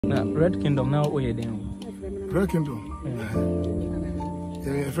Now, Red Kingdom now where you doing? Red Kingdom?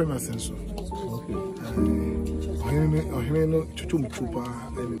 Yeah, a friend of sense. Okay. I know to Chupa.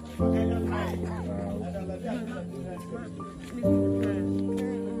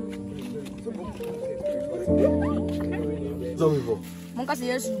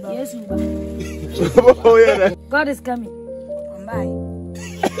 God is coming. Bye.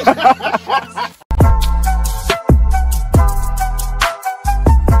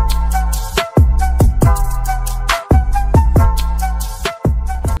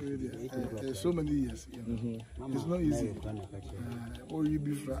 So many years, you know. It's not easy. Or you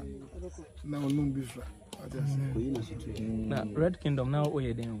be flat, now no be flat. Now, Red Kingdom now where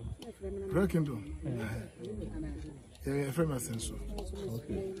you doing? Red Kingdom? Yeah, a friend of sense.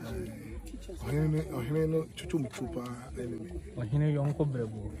 Okay. I know to Chupa. I hear your uncle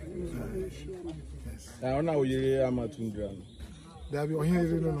Bravo. Yes. I know you are Tundra. There be no,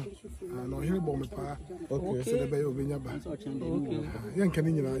 no, he bomb pa. Okay, so the bay of Vinyaba. Okay, young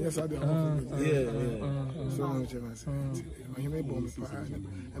Canina, yes, I do. Yeah, so much of us. He may bomb pa,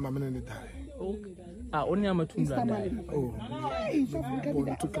 and my man in the die. Okay. Ah, only I'm a Tundra. Oh,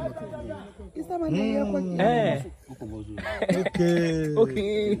 to come.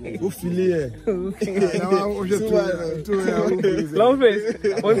 Okay. Who feel it? Long face.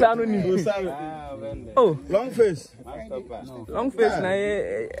 What's happening? Oh, long face. Long face.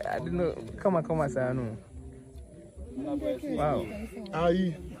 I don't know. Come on, sir. No. Wow.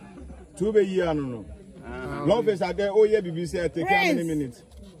 Aye. 2 years, no. Long face. I get. Oh yeah, BBC. I take how many minutes?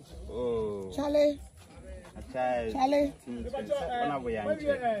 Oh. Charlie. Charlie.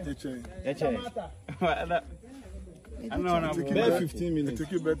 I know 15 minutes.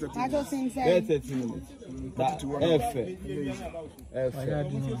 Take you better. I just think 30 minutes.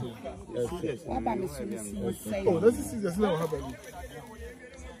 Oh, this is just now happening.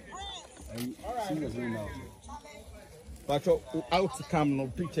 But out to come no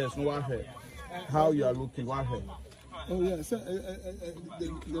pictures, no one here. How you are looking, one here. Oh yeah, so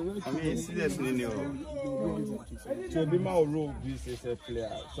I mean, seriously, to be my role, this is a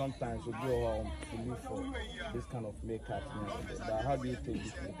player. Sometimes we go home to look for this kind of makeup. But how do you take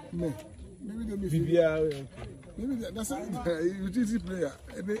this makeup? Maybe that's a utility player.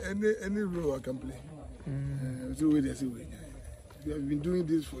 Any role I can play. So we have been doing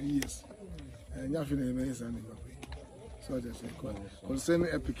this for years. And you're feeling amazing. So I just say, concerning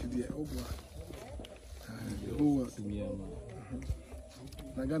epic idea. The whole world.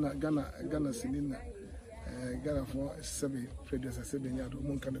 Ghana Sinina, Ghana for 7 producers, 7 years,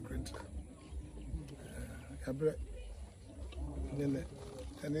 one kind of print. Then,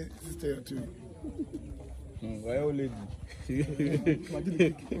 and it's stay too. Why old lady?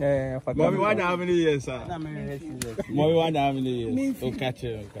 Mommy, why how many years, sir? Mommy, why how many years? Oh, catch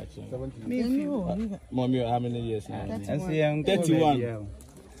it. Mommy, how many years now? 31.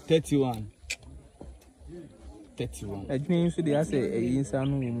 31. I think so. They say a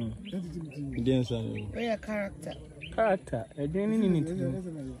insano woman. Where character? Character. I didn't need to know.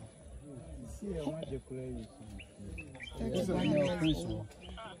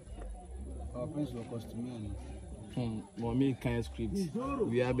 Our principal costume. Mommy kind script.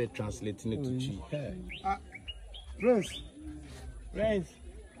 We have been translating it to Chi. Friends.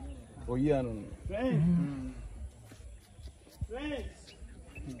 Oh yeah, no. Friends.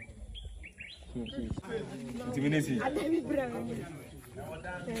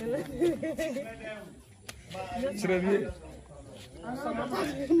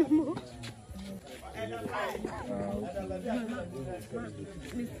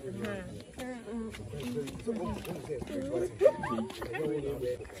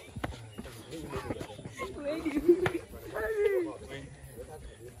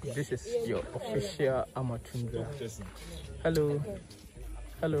 This is your official Tundra. Hello.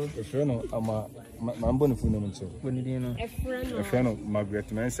 Afrane, I'm born for no so. When you know. Afrane,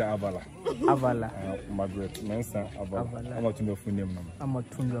 Margaret Mensa Avala. Margaret Mensa Avala. I'm a Tundra for name. I'm a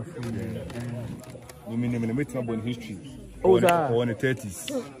Tundra for name. You mean in the middle of history? Oh, that. Or in the 30s.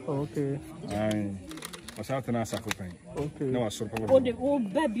 Okay. I was out in Asa for pain. Okay. No, I saw probably. Oh, the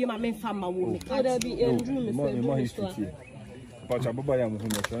old baby, my main family woman. Oh, there be a dream. More history here. But I Baba Yam who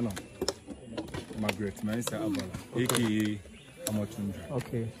Margaret Mensa Avala, aka Tundra.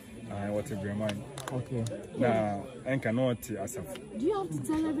 Okay. What a great mind. Okay. Now, I cannot asaf. Do you have to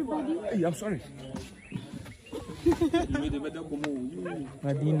tell everybody? Hey, I'm sorry.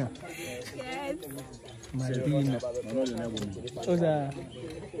 Madina. Yes. Madina.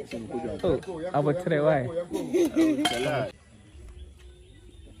 Oh, I will try why.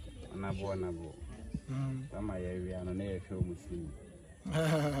 Nabo. I'm a area and a film.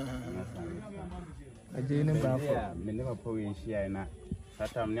 Ajene bravo. Yeah, me never put in share na.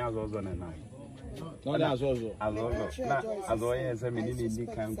 Satam ne azozo na na. No na azozo. Na azozo yes me ni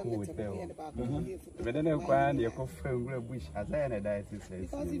kan ko hotel. Me dey kwa na yeko frangura bush azaya na diet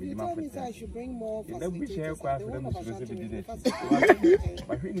says. Me ma put. The bush here kwa for them to be did.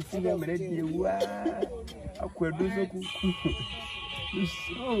 Ma hwe ni singa me dey wa. Akwedu so ku.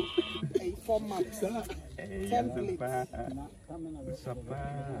 Format. Template. Sapa.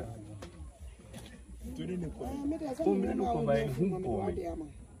 Umene no by humpo.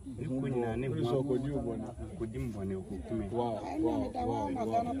 Ikunya ne so ko di ubona. Ko di mbone ko kume. Wow.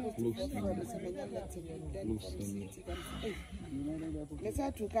 Let's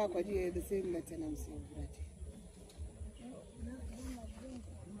have to go the same letter and say.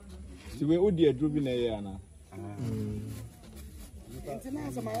 Si we odi adru bi na ye ana. It's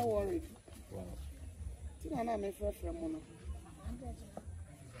not my worry. Wow. Tina na me from mono.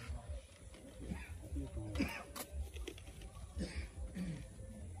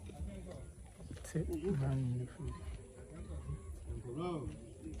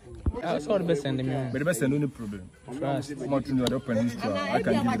 That's all the best send me. But the best no problem. First, I'm not to open history. I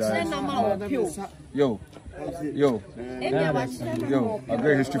can give that. Yo. A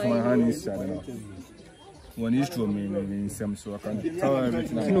great history for my hand is one history me in some so I can tell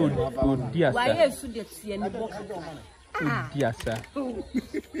everything. No, dear sir. Dear sir.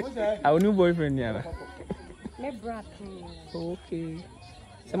 Our new boyfriend here. Mcbrown. Okay.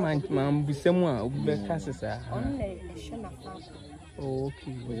 Someone be someone who be classes.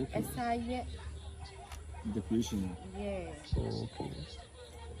 Okay. Decoration. Yes. Okay.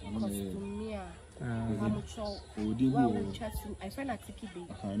 Costume. I find a ticket day.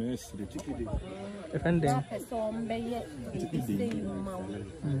 I find them.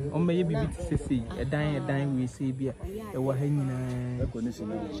 On my baby to say, a dime, we see beer, a wahina,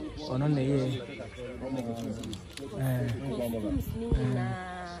 on the air.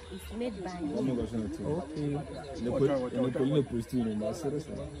 It's made by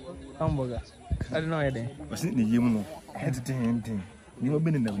hamburger. I don't know anything. Was it the human entertaining? You have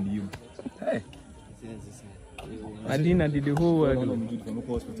been in the Hey. Madina did the whole world.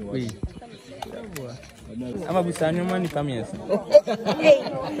 Wait. I'm a bisanyo man if I'm yes. Hey,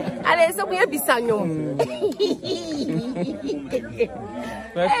 and so we are bisanyo.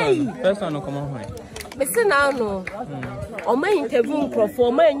 First one, come on. Listen now, no. On my interview,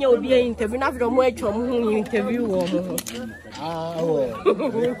 for my interview, after my interview.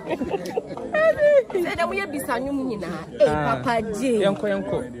 Said we are bisanyo Papa J. Yanko,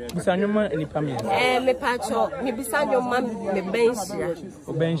 bisanyo man any pamias. Me pacho, me bisanyo man, me bench.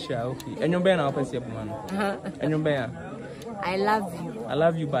 Okay. And your banner, I'll pass man. And your banner. I love you. I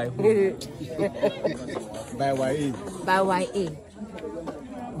love you by who? By YA. By YA.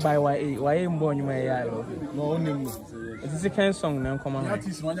 By YA. YA born you may I love you. No, no. It's a kind of song now. Come on.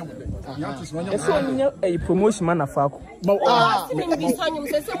 It's a promotion man of Falco.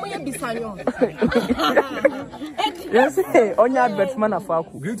 Yes, on your bet man of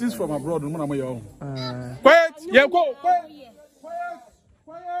Falco. Greetings from abroad. Quiet! Yeah, go! Quiet!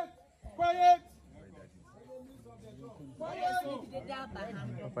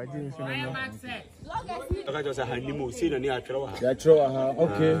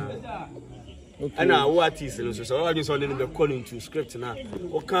 Okay. And now what is it? So I just only the calling to script now.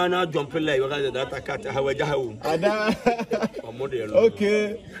 O can I jump like you got that cat how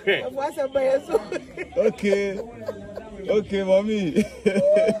Okay. Okay, mommy.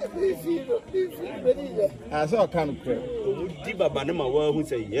 I saw a kind of prayer. Diba Banama who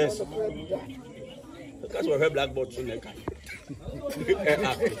say yes. That's what her blackboard in the car.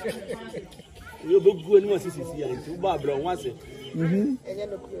 You book good once is here and two Barbara once.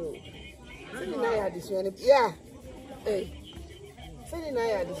 Yeah. Hey. Say I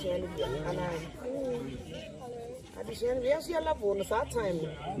had this one and I addition we actually love on that time.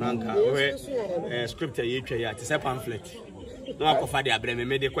 Nanka scripture you try at a pamphlet. No I offer the abreme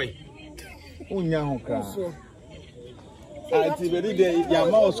made the quay. Unya hoka. Ati very day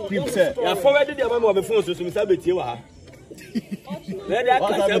your mouse scripture. You forwarded the amount of the phone so Mr. Betty wa. Let that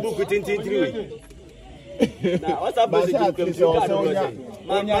can book within 3 now what's up with the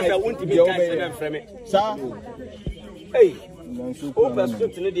man I want to be kind from it. Sir. Hey. Open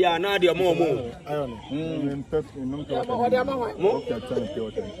script in the Anadia Momo. I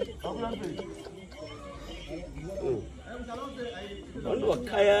know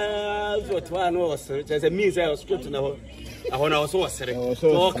Kaya what one was there's a means I was script now. I want to also say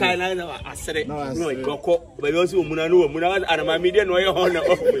all kind of I said it. No, it got caught. But also Munano, and my media no honor.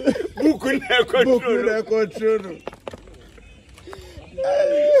 Who couldn't have control.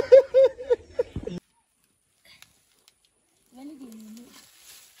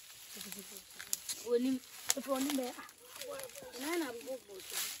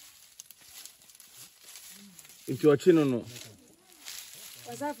 Into your chin, no.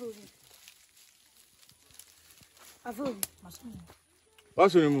 What's that for? A fool.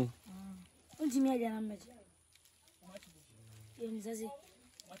 What's your name? What do you mean, Jana?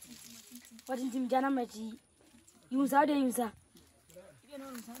 What did you Jana met? You saw the user.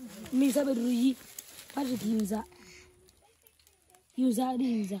 Miss Abedui, what did you use? User the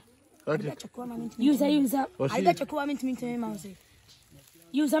user. User. I got your comment to me, Mouse.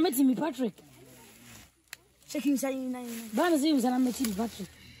 User met me, Patrick. Checking saying, Banner's use and I'm meeting Patrick.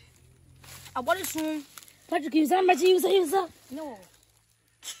 I want it soon. Patrick, use and met user. No.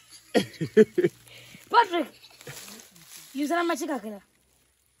 Patrick, use and met a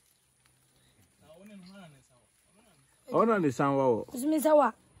Oh, no, the sound wow. Miss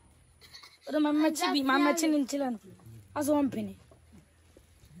Awa. But my matching in Chillan. As 1 penny.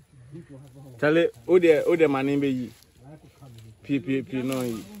 Tell it, oh, dear, my name be P. No.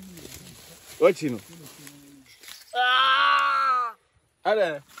 What you know?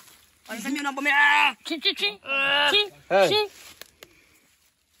 Ada. Send me number me.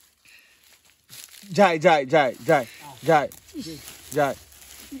 Jai.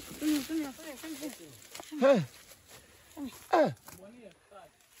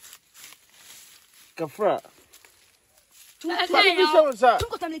 Kafra.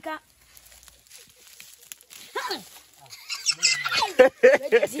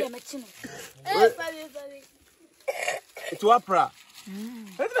 To Apra.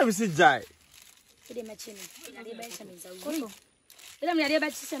 Let me see Jai.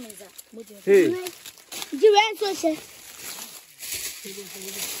 Hey.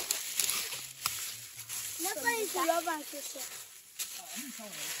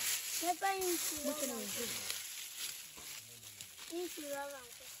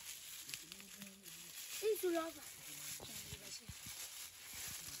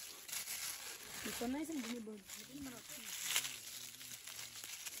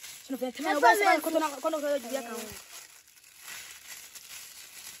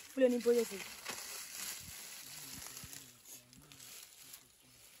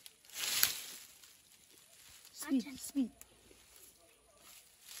 Speed.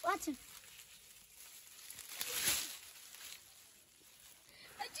 Watch him.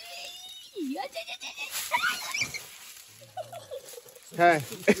 Hey.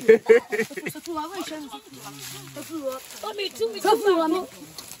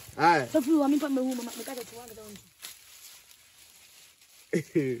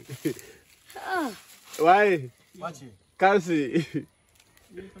 Why? Can't see.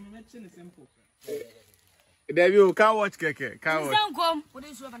 There you can't watch Keke. Can't watch. What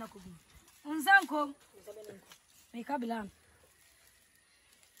is your Unzanko? Make up lamb.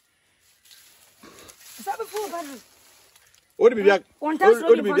 What do you back? What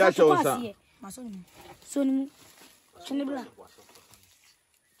do you back? Show sir. Son, Chenebra.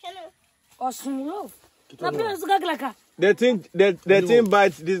 Or some rope. The thing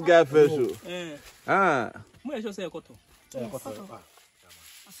bites this guy first. Ah. Where should say a cotton?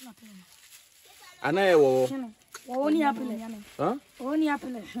 And I will. Only apple. Huh? Only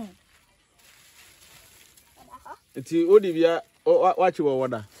apple. It's Olivia. Oh, what you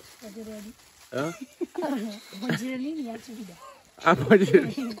water? Huh?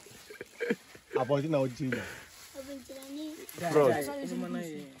 About now, Gina.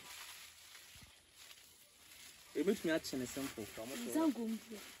 It makes me actually simple.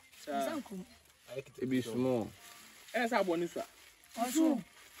 It be small. As I want to. Also,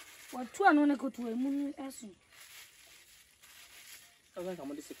 what 2 and 1 go to a moon as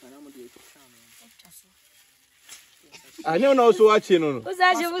I don't know also watching. was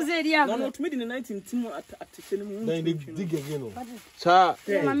that you was it? Yeah, not made in the 19th team at the Then they dig again. Sir,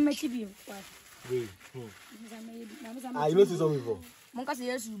 I'm making you. I know something before. Monka says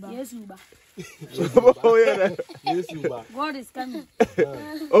yes, Uba. Oh, yeah. Yes, Uba. God is coming.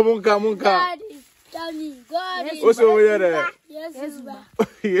 Oh, Munka. God is coming. God is Also, yeah. yes, Uba.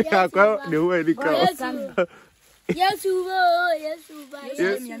 Yeah, the way they come. Yes, Uba. Yes, Uba.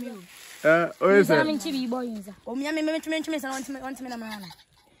 Yes,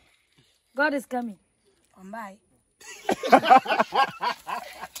 God is coming. Bye.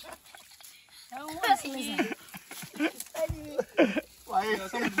 God is coming.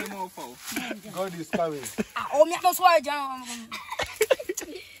 Oh, me no swear, John.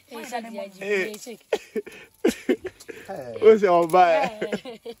 What's your bye?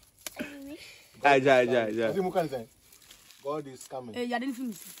 Ja. What do you say? God is coming. You didn't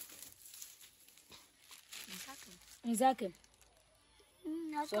finish. Exactly.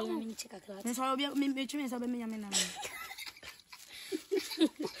 So let me check a class. That's why me train me yamina.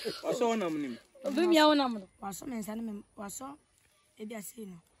 What's on them? Be ya wona waso me nsa ne waso e bia sei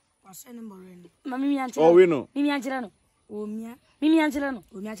no waso ne moreno mami mi anchira oh we know mimi anchira no o mia mimi anchira no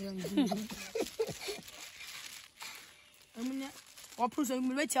o mia anchira no amunya o pruso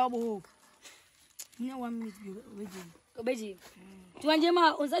mi be tia obo mia 1 minute bi obeji tuanje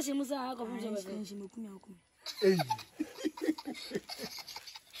ma onza shemu sa ko pruso be shemu kumi akumi eh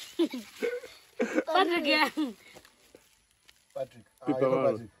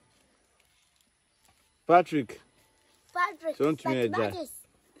Patrick. Patrick. Don't me Patrick.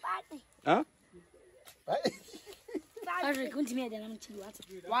 Huh? Patrick, don't me that I'm chill what.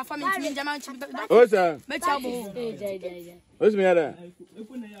 Wa fa me timi jama chill. Oh sir. Me chabo. Eh. What's me there?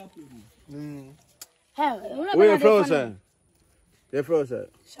 Where from sir? You're from sir?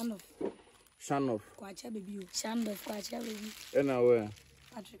 Shanoff. Kwacha baby. Shanoff, kwacha baby. And where?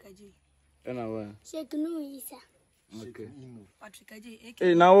 Patrick Aji. And where? Shake no isa. Okay. Patrick Aji.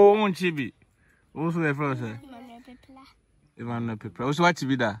 Eh now wo won chibi. Who's the from sir? Even people. What's what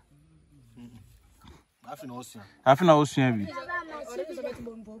chibi da? Afina osuan bi.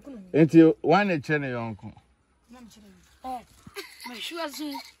 Enti one e che ne yonko. Me sure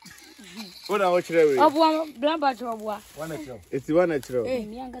soon. What are watching we? Obo blamba to obo. One e che. It's one e che.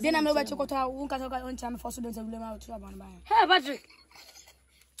 Then I'm over chokoto won ka so on time for students blame out to about. Hey Patrick.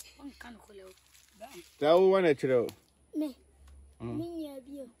 On kan ko le. Ta one e che. Me. Me ya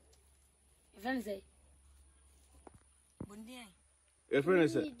bio. Even say. Bondi. Your friend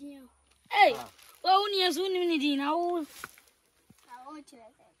is hey, well, when you're soon in the now,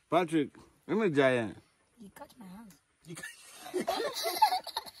 Patrick, I'm a giant. You cut my hands.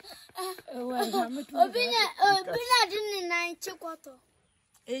 Obina didn't nine chocolate.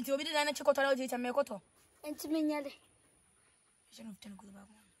 Ain't you did a chocolate out of my cotton? And to me, I should have done good about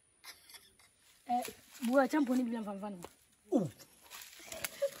one. Boy, jump on him from Van.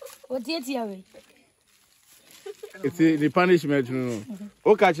 What's it here? It's the punishment, no.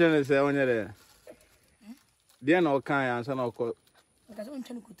 O catch and say on there. Then no kind answer no call. Because I'm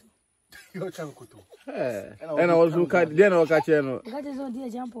trying to go to. You're trying to go to. And I was who catch, then no catch no. That is on dear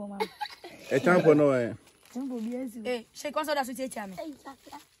jump on man. A champ no way. Jump on yes. Hey, shake on so that's what you tell me.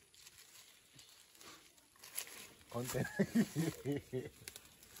 Content.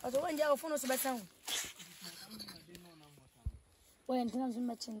 I was one day of phone was about sound. When times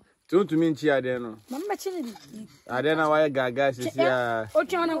matching. Don't to mean chia then. Mamma chini. I don't know why gaga is here. O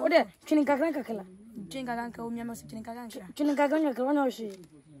chana o de chini kakanka kala. Chini kakanka o miama chini kakanka. Chini kakanka kwa na oshi.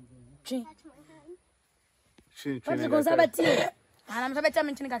 Chini. Chini gonzabati. Ana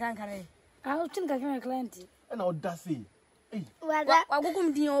msabati chini kakanka re. Ah chini kakanka client. Na odasi. Eh. Wa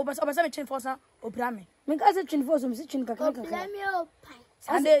gukumdi o basa chini forsa o prame. Mikaza chini forsa msi chini kakanka. Prame o pai.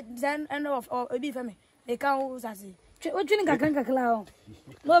 Ande then end of obi fame. E kan o sasi. What you think clown?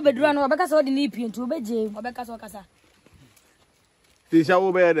 No bedroom, no because all the nippy into beje, or because of Casa. This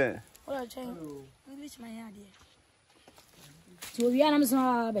shall be there. Oh, English, my idea. So we are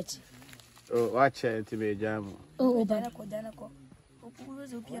not bet. Oh, watch it to be jam. Oh, Danaco.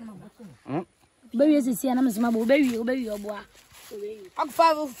 Baby is see, and I'm small baby, obey your boy. I'm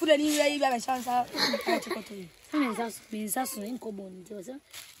far food and you have a chance. I'm assassin in Cobon.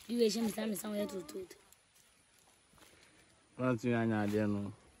 You Asian time somewhere to do.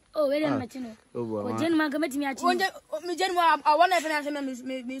 Oh, wait a minute. Oh, Jen Margaret, me, I want to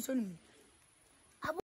finish me.